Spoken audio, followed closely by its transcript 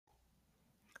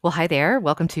Well, hi there.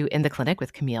 Welcome to In the Clinic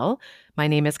with Camille. My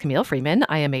name is Camille Freeman.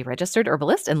 I am a registered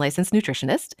herbalist and licensed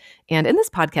nutritionist. And in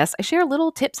this podcast, I share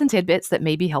little tips and tidbits that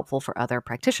may be helpful for other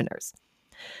practitioners.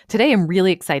 Today, I'm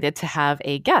really excited to have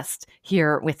a guest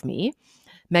here with me.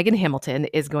 Megan Hamilton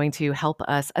is going to help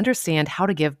us understand how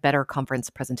to give better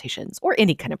conference presentations or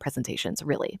any kind of presentations,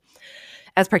 really.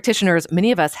 As practitioners,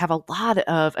 many of us have a lot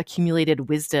of accumulated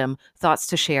wisdom, thoughts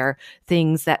to share,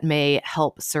 things that may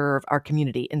help serve our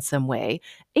community in some way.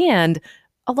 And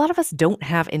a lot of us don't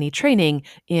have any training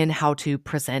in how to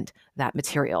present that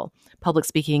material. Public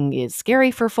speaking is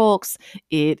scary for folks.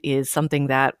 It is something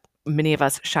that many of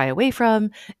us shy away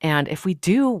from. And if we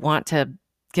do want to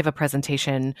give a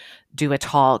presentation, do a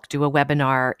talk, do a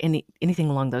webinar, anything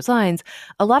along those lines,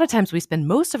 a lot of times we spend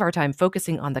most of our time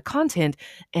focusing on the content,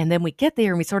 and then we get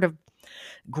there and we sort of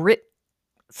grit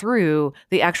through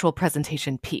the actual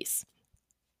presentation piece.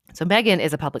 So Megan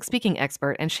is a public speaking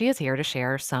expert, and she is here to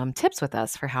share some tips with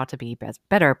us for how to be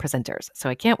better presenters. So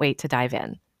I can't wait to dive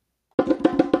in.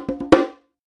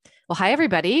 Well, hi,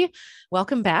 everybody.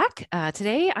 Welcome back.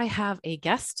 Today, I have a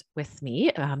guest with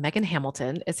me. Megan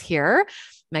Hamilton is here.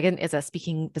 Megan is a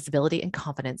speaking visibility and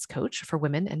confidence coach for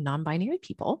women and non-binary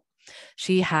people.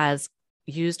 She has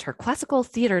used her classical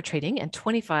theater training and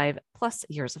 25 plus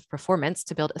years of performance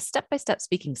to build a step-by-step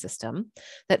speaking system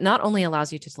that not only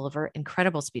allows you to deliver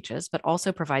incredible speeches, but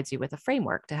also provides you with a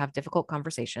framework to have difficult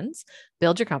conversations,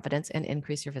 build your confidence, and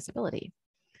increase your visibility.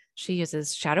 She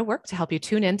uses shadow work to help you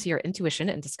tune into your intuition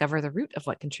and discover the root of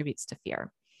what contributes to fear.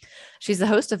 She's the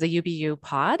host of the UBU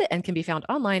pod and can be found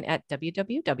online at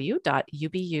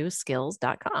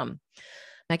www.ubuskills.com.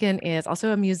 Megan is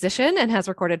also a musician and has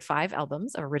recorded 5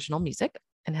 albums of original music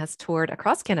and has toured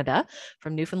across Canada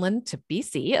from Newfoundland to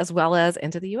BC, as well as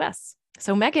into the US.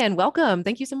 So Megan, welcome.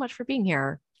 Thank you so much for being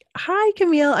here. Hi,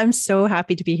 Camille. I'm so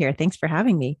happy to be here. Thanks for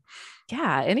having me.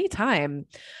 Yeah, anytime.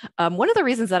 One of the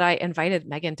reasons that I invited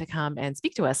Megan to come and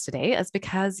speak to us today is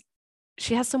because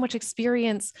she has so much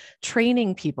experience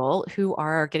training people who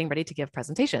are getting ready to give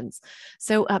presentations.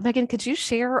 So, Megan, could you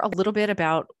share a little bit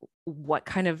about what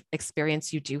kind of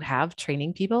experience you do have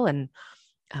training people and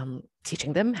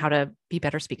teaching them how to be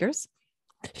better speakers?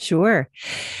 Sure.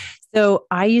 So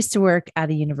I used to work at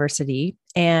a university,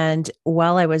 and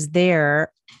while I was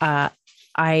there,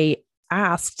 I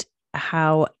asked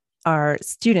how our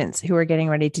students who were getting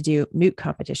ready to do moot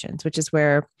competitions, which is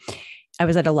where I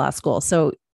was at a law school.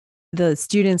 So the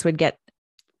students would get,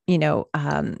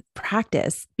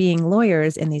 practice being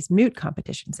lawyers in these moot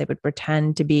competitions. They would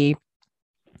pretend to be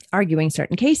arguing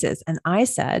certain cases. And I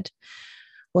said,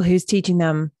 well, who's teaching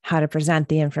them how to present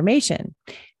the information?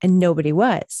 And nobody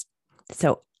was.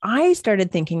 So I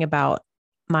started thinking about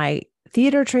my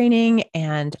theater training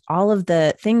and all of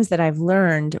the things that I've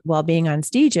learned while being on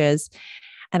stages.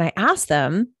 And I asked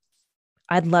them,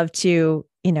 I'd love to,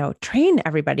 train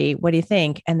everybody. What do you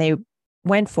think? And they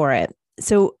went for it.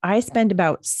 So I spent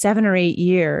about 7 or 8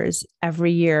 years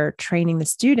every year training the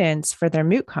students for their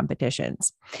moot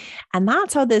competitions. And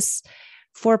that's how this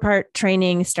 4-part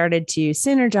training started to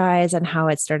synergize and how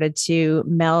it started to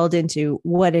meld into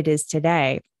what it is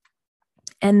today.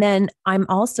 And then I'm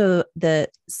also the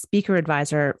speaker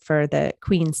advisor for the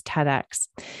Queen's TEDx.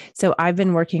 So I've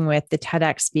been working with the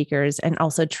TEDx speakers and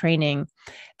also training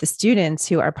the students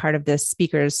who are part of this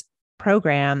speakers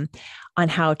program on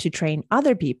how to train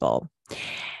other people.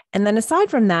 And then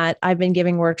aside from that, I've been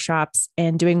giving workshops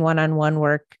and doing one-on-one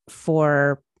work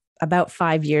for about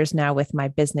 5 years now with my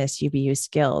business, UBU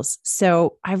Skills.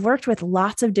 So I've worked with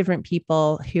lots of different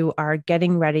people who are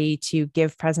getting ready to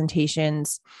give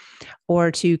presentations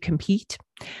or to compete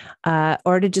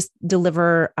or to just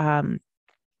deliver,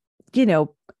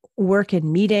 work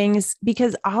in meetings,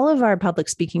 because all of our public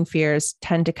speaking fears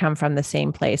tend to come from the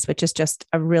same place, which is just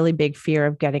a really big fear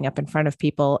of getting up in front of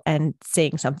people and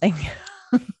saying something.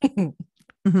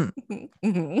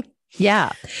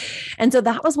 Yeah. And so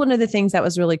that was one of the things that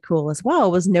was really cool as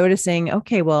well, was noticing,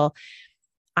 okay, well,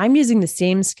 I'm using the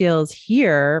same skills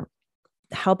here,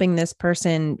 helping this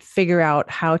person figure out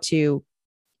how to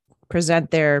present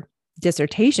their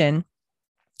dissertation,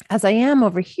 as I am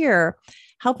over here,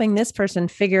 helping this person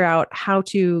figure out how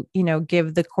to,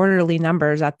 give the quarterly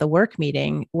numbers at the work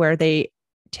meeting where they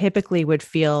typically would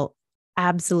feel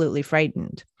absolutely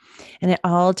frightened. And it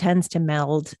all tends to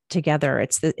meld together.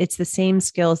 It's the same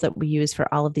skills that we use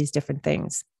for all of these different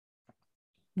things.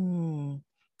 I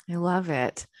love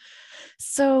it.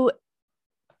 So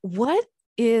what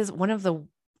is one of the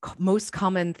most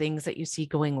common things that you see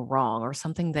going wrong, or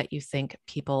something that you think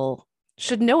people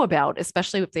should know about,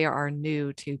 especially if they are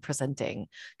new to presenting?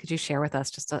 Could you share with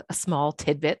us just a small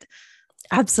tidbit?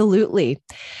 Absolutely.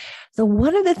 So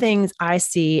one of the things I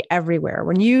see everywhere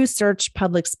when you search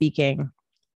public speaking,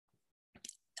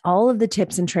 all of the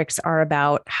tips and tricks are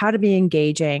about how to be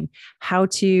engaging, how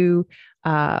to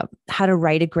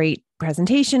write a great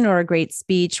presentation or a great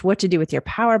speech, what to do with your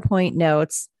PowerPoint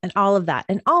notes, and all of that.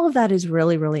 And all of that is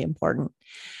really, really important.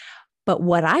 But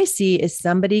what I see is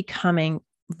somebody coming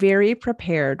very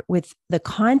prepared with the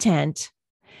content,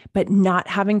 but not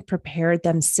having prepared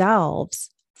themselves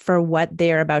for what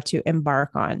they're about to embark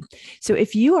on. So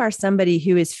if you are somebody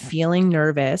who is feeling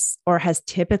nervous or has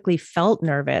typically felt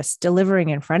nervous delivering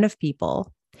in front of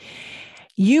people,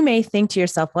 you may think to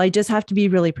yourself, well, I just have to be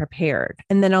really prepared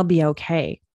and then I'll be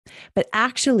okay. But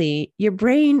actually, your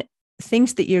brain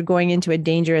thinks that you're going into a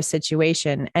dangerous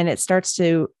situation and it starts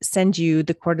to send you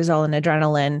the cortisol and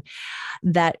adrenaline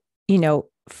that,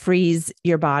 freeze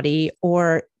your body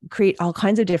or create all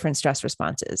kinds of different stress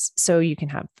responses. So you can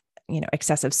have,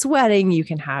 excessive sweating, you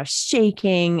can have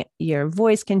shaking, your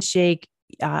voice can shake.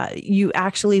 You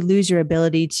actually lose your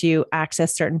ability to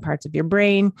access certain parts of your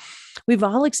brain. We've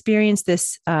all experienced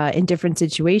this in different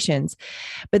situations,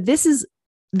 but this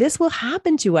will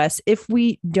happen to us if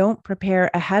we don't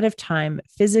prepare ahead of time,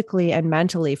 physically and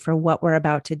mentally, for what we're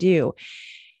about to do.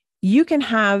 You can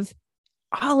have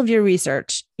all of your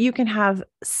research. You can have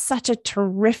such a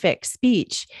terrific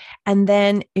speech. And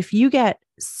then if you get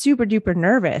super duper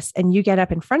nervous and you get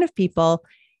up in front of people,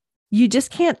 you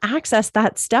just can't access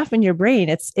that stuff in your brain.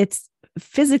 It's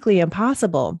physically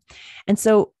impossible. And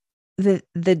so the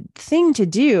thing to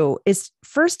do is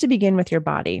first to begin with your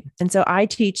body. And so I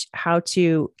teach how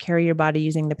to carry your body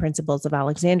using the principles of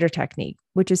Alexander technique,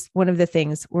 which is one of the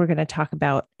things we're going to talk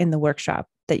about in the workshop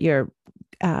that you're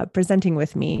presenting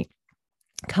with me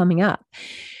coming up.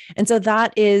 And so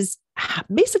that is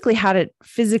basically how to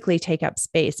physically take up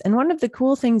space. And one of the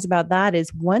cool things about that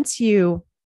is once you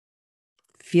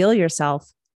feel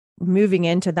yourself moving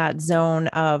into that zone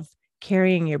of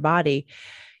carrying your body,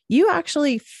 you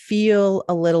actually feel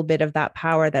a little bit of that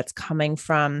power that's coming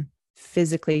from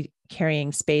physically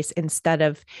carrying space instead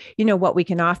of, what we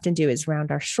can often do is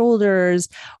round our shoulders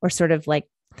or sort of like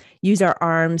use our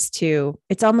arms to,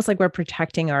 it's almost like we're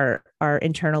protecting our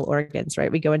internal organs,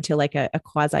 right? We go into like a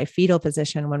quasi fetal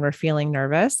position when we're feeling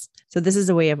nervous. So this is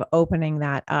a way of opening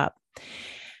that up.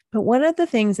 But one of the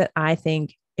things that I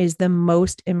think is the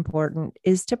most important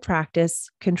is to practice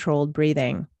controlled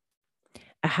breathing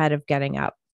ahead of getting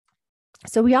up.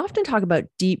 So we often talk about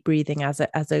deep breathing as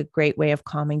a great way of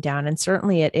calming down, and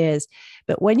certainly it is.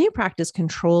 But when you practice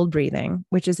controlled breathing,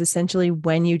 which is essentially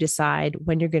when you decide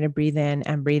when you're going to breathe in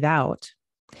and breathe out,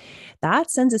 that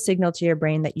sends a signal to your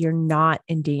brain that you're not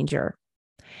in danger.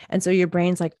 And so your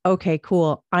brain's like, okay,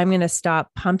 cool. I'm going to stop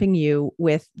pumping you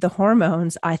with the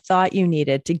hormones I thought you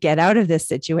needed to get out of this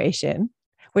situation,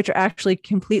 which are actually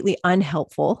completely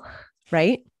unhelpful,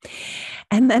 right?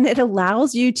 And then it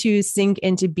allows you to sink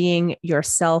into being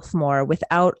yourself more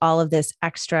without all of this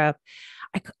extra.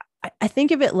 I think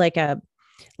of it like a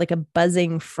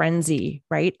buzzing frenzy,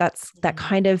 right? That's that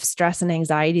kind of stress and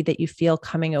anxiety that you feel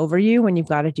coming over you when you've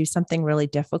got to do something really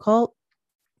difficult.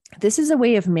 This is a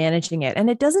way of managing it,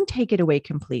 and it doesn't take it away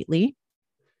completely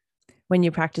when you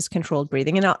practice controlled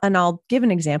breathing. And I'll give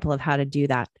an example of how to do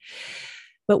that.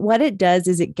 But what it does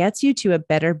is it gets you to a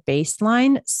better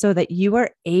baseline so that you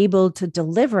are able to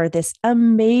deliver this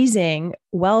amazing,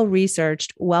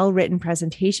 well-researched, well-written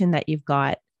presentation that you've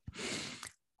got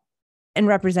and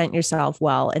represent yourself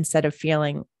well instead of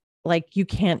feeling like you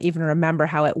can't even remember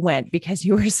how it went because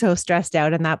you were so stressed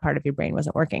out and that part of your brain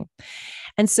wasn't working.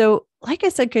 And so, like I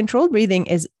said, controlled breathing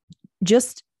is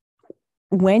just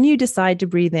when you decide to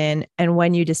breathe in and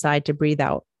when you decide to breathe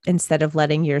out, instead of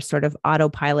letting your sort of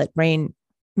autopilot brain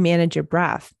manage your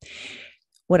breath.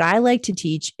 What I like to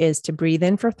teach is to breathe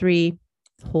in for 3,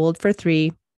 hold for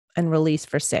 3, and release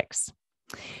for 6.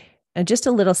 And just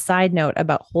a little side note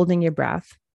about holding your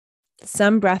breath.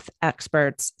 Some breath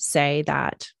experts say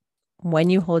that when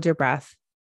you hold your breath,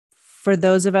 for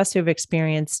those of us who have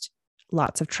experienced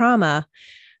lots of trauma,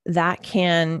 that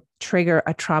can trigger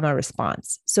a trauma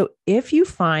response. So if you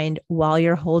find while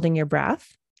you're holding your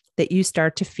breath that you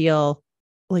start to feel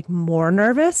like more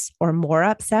nervous or more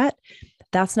upset,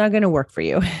 that's not going to work for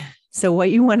you. So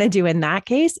what you want to do in that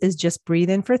case is just breathe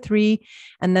in for 3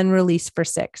 and then release for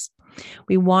 6.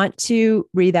 We want to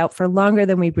breathe out for longer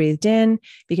than we breathed in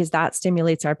because that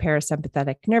stimulates our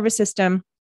parasympathetic nervous system,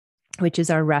 which is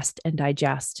our rest and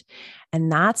digest.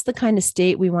 And that's the kind of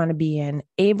state we want to be in,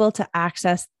 able to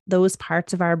access those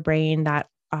parts of our brain that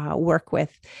work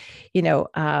with,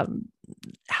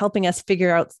 helping us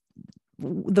figure out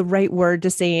the right word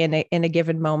to say in a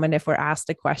given moment if we're asked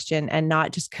a question, and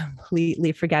not just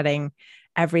completely forgetting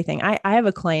everything. I have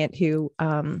a client who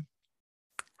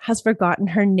has forgotten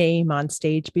her name on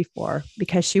stage before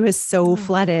because she was so Oh.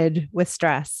 flooded with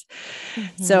stress.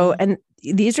 So, Mhm. and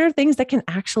these are things that can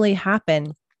actually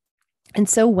happen. And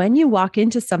so when you walk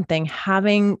into something,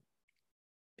 having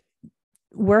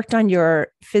worked on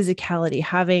your physicality,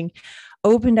 having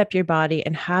opened up your body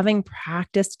and having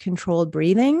practiced controlled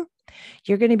breathing,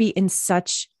 you're going to be in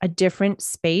such a different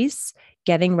space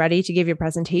getting ready to give your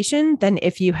presentation than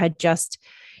if you had just,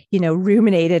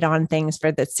 ruminated on things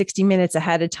for the 60 minutes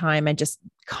ahead of time and just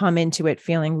come into it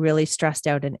feeling really stressed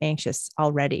out and anxious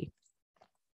already.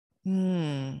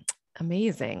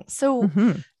 Amazing. So,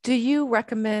 Mm-hmm. do you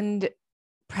recommend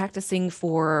practicing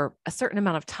for a certain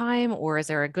amount of time, or is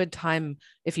there a good time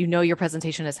if you know your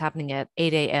presentation is happening at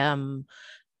 8 a.m.?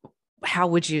 How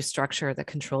would you structure the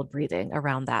controlled breathing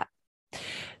around that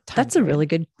time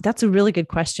period? That's a really good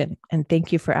question. And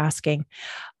thank you for asking.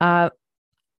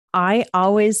 I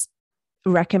always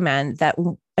recommend that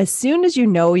as soon as you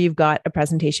know you've got a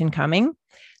presentation coming,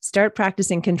 start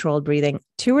practicing controlled breathing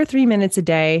 2 or 3 minutes a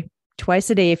day, twice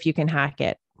a day if you can hack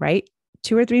it, right?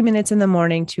 2 or 3 minutes in the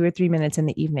morning, 2 or 3 minutes in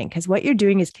the evening. Because what you're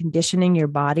doing is conditioning your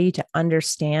body to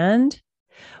understand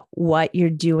what you're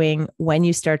doing when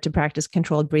you start to practice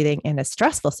controlled breathing in a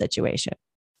stressful situation.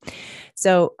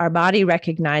 So our body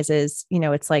recognizes,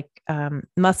 it's like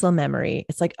muscle memory.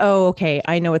 It's like, oh, okay,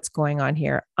 I know what's going on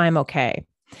here. I'm okay.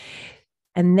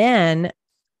 And then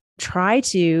try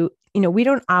to, we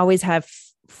don't always have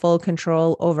full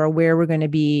control over where we're going to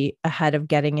be ahead of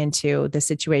getting into the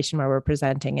situation where we're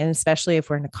presenting. And especially if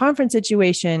we're in a conference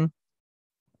situation,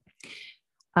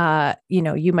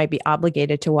 you might be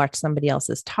obligated to watch somebody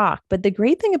else's talk. But the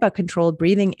great thing about controlled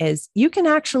breathing is you can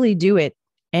actually do it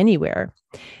anywhere.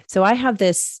 So I have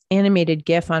this animated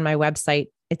GIF on my website.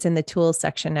 It's in the tools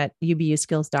section at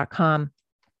ubuskills.com.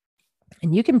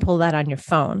 And you can pull that on your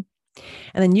phone.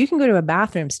 And then you can go to a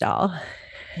bathroom stall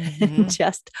and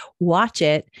just watch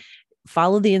it,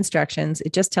 follow the instructions.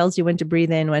 It just tells you when to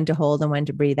breathe in, when to hold, and when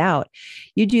to breathe out.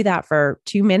 You do that for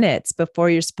 2 minutes before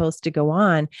you're supposed to go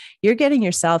on. You're getting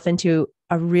yourself into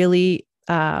a really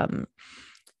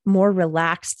more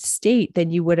relaxed state than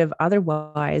you would have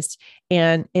otherwise.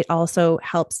 And it also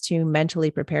helps to mentally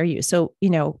prepare you. So,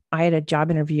 I had a job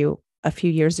interview a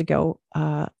few years ago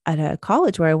at a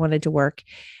college where I wanted to work.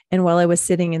 And while I was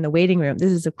sitting in the waiting room,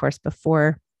 this is, of course,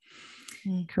 before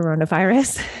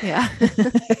coronavirus. Yeah.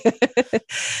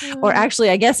 Or actually,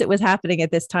 I guess it was happening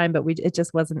at this time, but it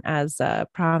just wasn't as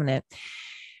prominent.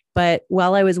 But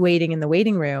while I was waiting in the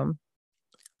waiting room,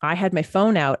 I had my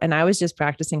phone out and I was just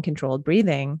practicing controlled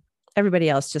breathing. Everybody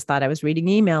else just thought I was reading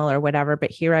email or whatever. But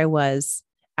here I was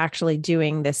actually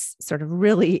doing this sort of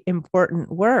really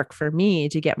important work for me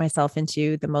to get myself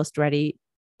into the most ready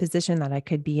position that I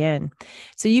could be in.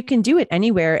 So you can do it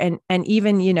anywhere. And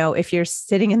even, if you're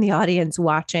sitting in the audience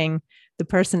watching the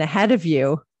person ahead of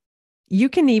you, you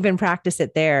can even practice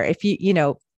it there. If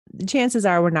the chances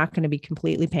are we're not going to be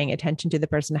completely paying attention to the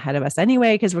person ahead of us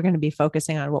anyway, because we're going to be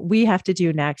focusing on what we have to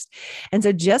do next. And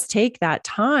so just take that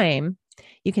time.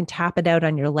 You can tap it out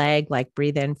on your leg, like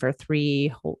breathe in for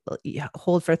 3,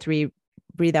 hold for 3,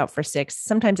 breathe out for 6.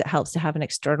 Sometimes it helps to have an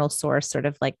external source sort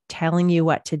of like telling you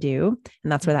what to do.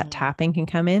 And that's where that tapping can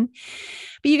come in.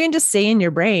 But you can just say in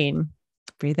your brain,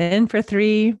 breathe in for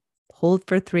 3, hold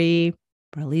for 3,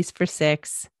 release for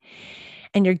 6.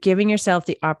 And you're giving yourself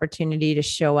the opportunity to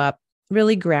show up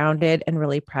really grounded and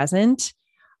really present,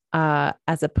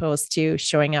 as opposed to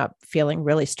showing up feeling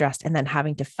really stressed and then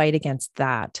having to fight against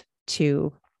that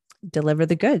to deliver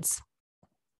the goods.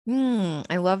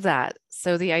 I love that.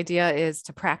 So the idea is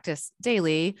to practice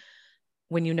daily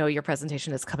when you know your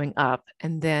presentation is coming up,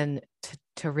 and then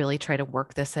to really try to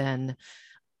work this in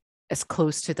as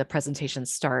close to the presentation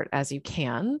start as you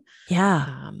can.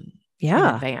 Yeah. In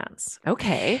advance.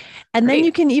 Okay. And Great. then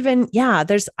you can even,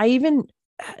 there's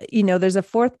a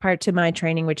fourth part to my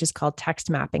training, which is called text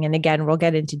mapping. And again, we'll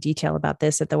get into detail about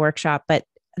this at the workshop, but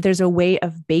there's a way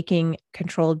of baking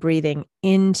controlled breathing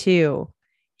into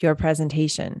your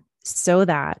presentation so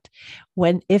that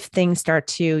if things start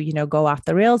to, go off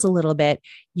the rails a little bit,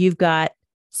 you've got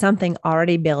something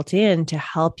already built in to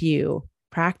help you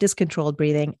practice controlled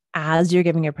breathing as you're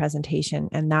giving your presentation.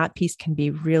 And that piece can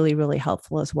be really, really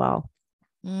helpful as well.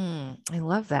 I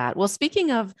love that. Well,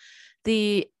 speaking of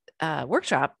the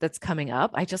workshop that's coming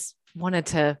up, I just wanted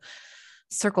to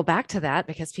circle back to that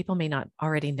because people may not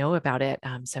already know about it.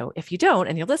 So if you don't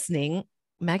and you're listening,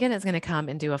 Megan is going to come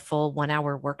and do a full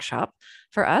 1-hour workshop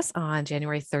for us on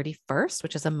January 31st,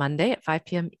 which is a Monday at 5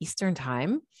 p.m. Eastern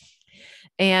time.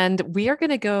 And we are going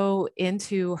to go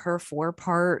into her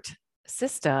 4-part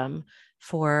system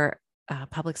for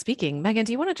public speaking. Megan,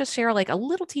 do you want to just share like a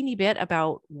little teeny bit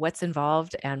about what's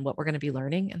involved and what we're going to be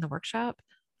learning in the workshop?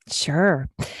 Sure.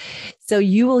 So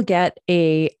you will get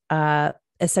a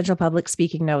essential public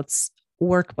speaking notes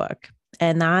workbook,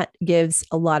 and that gives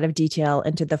a lot of detail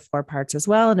into the 4 parts as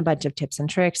well, and a bunch of tips and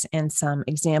tricks and some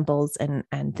examples and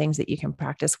things that you can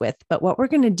practice with. But what we're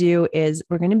going to do is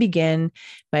we're going to begin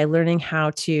by learning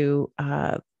how to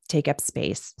take up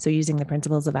space. So using the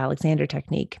principles of Alexander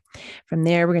technique. From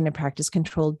there, we're going to practice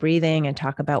controlled breathing and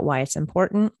talk about why it's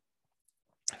important.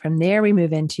 From there, we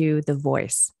move into the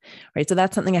voice, right? So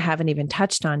that's something I haven't even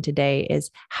touched on today,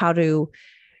 is how to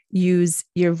use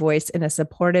your voice in a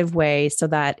supportive way so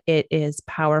that it is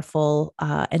powerful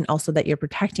and also that you're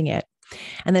protecting it.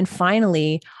 And then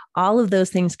finally, all of those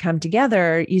things come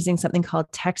together using something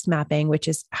called text mapping, which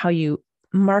is how you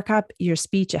mark up your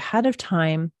speech ahead of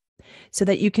time so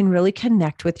that you can really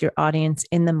connect with your audience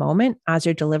in the moment as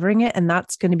you're delivering it. And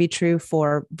that's going to be true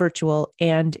for virtual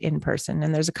and in person.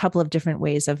 And there's a couple of different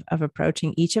ways of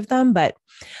approaching each of them, but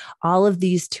all of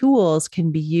these tools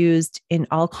can be used in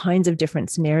all kinds of different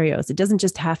scenarios. It doesn't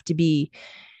just have to be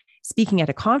speaking at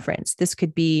a conference. This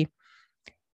could be,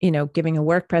 giving a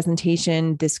work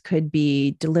presentation. This could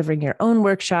be delivering your own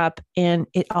workshop. And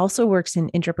it also works in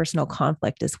interpersonal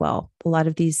conflict as well. A lot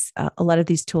of these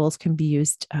tools can be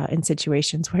used in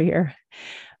situations where you're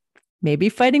maybe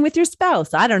fighting with your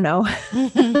spouse. I don't know.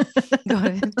 Got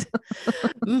it.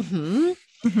 Mm-hmm.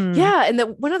 Mm-hmm. Yeah. And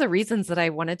one of the reasons that I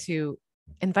wanted to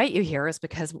invite you here is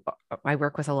because I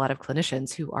work with a lot of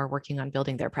clinicians who are working on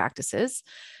building their practices.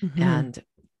 Mm-hmm. And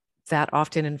that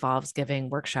often involves giving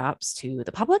workshops to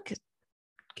the public,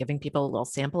 giving people a little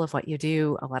sample of what you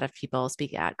do. A lot of people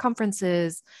speak at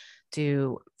conferences,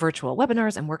 do virtual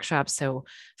webinars and workshops. So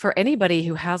for anybody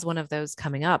who has one of those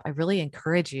coming up, I really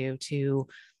encourage you to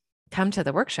come to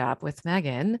the workshop with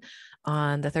Megan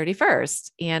on the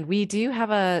 31st. And we do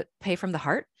have a pay from the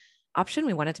heart option.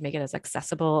 We wanted to make it as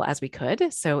accessible as we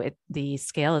could. So the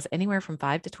scale is anywhere from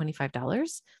 $5 to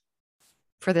 $25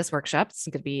 for this workshop. It's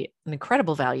going to be an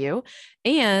incredible value.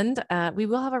 And we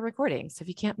will have a recording. So if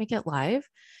you can't make it live,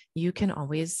 you can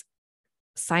always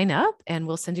sign up and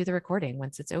we'll send you the recording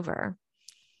once it's over.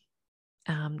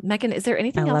 Megan, is there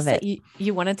anything else that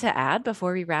you wanted to add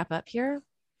before we wrap up here?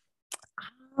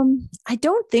 I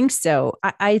don't think so.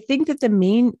 I think that the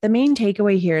main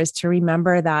takeaway here is to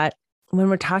remember that when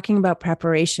we're talking about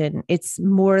preparation, it's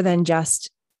more than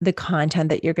just the content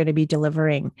that you're going to be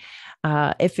delivering.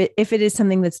 If it is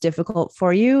something that's difficult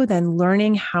for you, then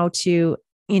learning how to,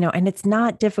 and it's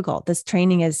not difficult. This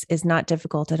training is not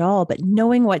difficult at all, but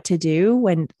knowing what to do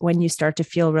when you start to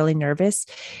feel really nervous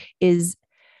is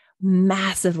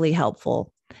massively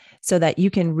helpful so that you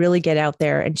can really get out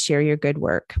there and share your good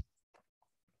work.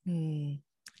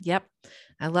 Yep.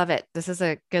 I love it. This is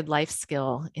a good life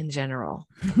skill in general,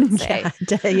 I would say.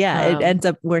 It ends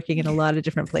up working in a lot of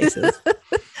different places.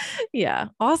 Yeah.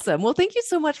 Awesome. Well, thank you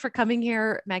so much for coming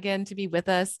here, Megan, to be with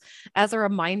us. As a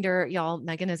reminder, y'all,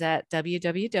 Megan is at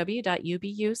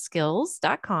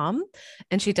www.ubuskills.com,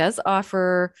 and she does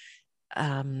offer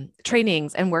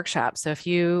trainings and workshops. So if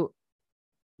you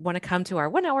want to come to our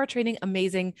 1-hour training,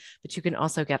 amazing, but you can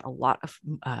also get a lot of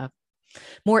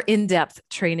more in-depth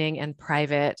training and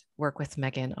private work with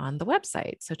Megan on the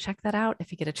website. So check that out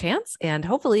if you get a chance. And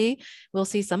hopefully we'll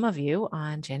see some of you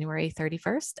on January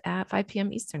 31st at 5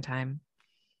 p.m. Eastern time.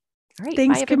 All right.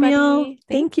 Thanks, bye, Camille.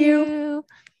 Thank you.